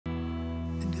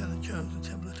Jones, the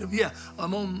Temple of Doom. Yeah,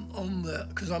 I'm on there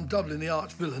because I'm doubling the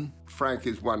arch villain. Frank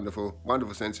is wonderful,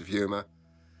 wonderful sense of humour.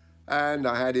 And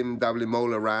I had him doubling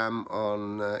Mola Ram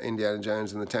on Indiana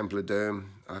Jones and the Temple of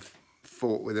Doom. I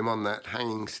fought with him on that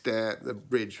hanging stair at the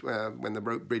bridge. When the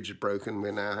bridge had broken,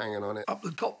 we're now hanging on it. Up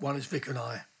the top one is Vic and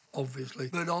I, obviously.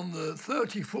 But on the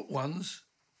 30-foot ones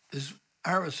is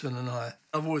Harrison and I.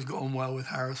 I've always got on well with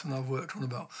Harrison. I've worked on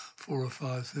about 4 or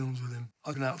 5 films with him.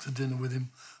 I've been out to dinner with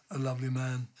him, a lovely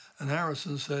man. And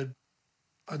Harrison said,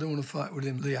 I don't want to fight with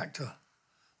him, the actor.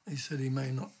 He said he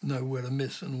may not know where to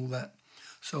miss and all that.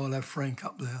 So I'll have Frank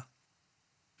up there.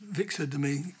 Vic said to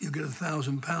me, you'll get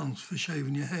 £1,000 for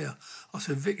shaving your hair. I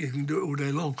said, Vic, you can do it all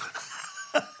day long.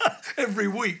 Every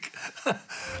week.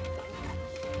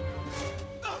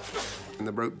 And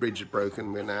the bridge had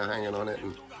broken, we're now hanging on it,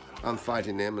 and I'm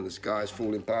fighting him, and this guy's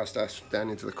falling past us down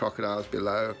into the crocodiles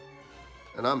below.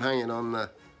 And I'm hanging on the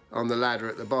ladder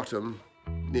at the bottom,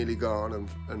 nearly gone,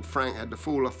 and Frank had to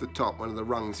fall off the top, one of the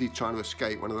rungs. He's trying to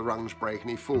escape, one of the rungs break, and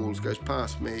he falls, goes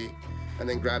past me, and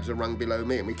then grabs a rung below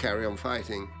me, and we carry on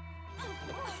fighting.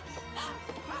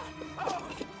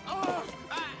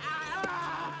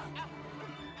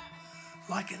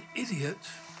 Like an idiot,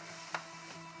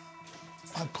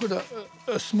 I put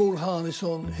a small harness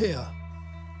on here,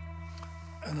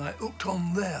 and I hooked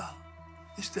on there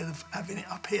instead of having it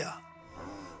up here.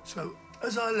 So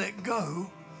as I let go,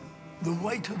 the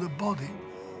weight of the body,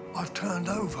 I've turned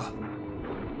over.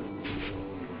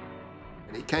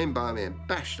 And he came by me and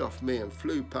bashed off me and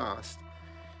flew past.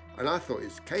 And I thought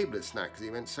his cable had snapped because he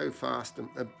went so fast and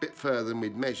a bit further than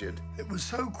we'd measured. It was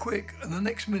so quick, and the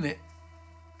next minute,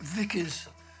 Vic has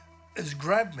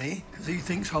grabbed me because he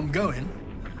thinks I'm going,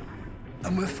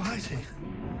 and we're fighting.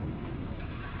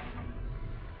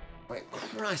 I went,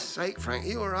 Christ's sake, Frank, are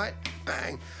you all right?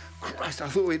 Bang. Christ, I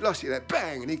thought we'd lost you there.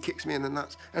 Bang, and he kicks me in the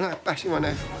nuts, and I bash him on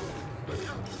the head.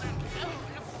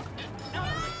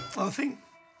 I think,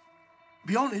 to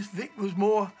be honest, Vic was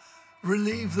more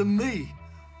relieved than me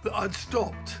that I'd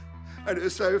stopped. And it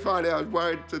was so funny, I was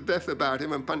worried to death about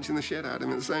him and punching the shit out of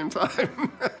him at the same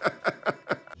time.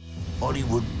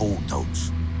 Hollywood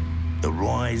Bulldogs, the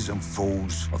rise and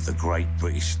falls of the great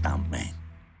British stuntman.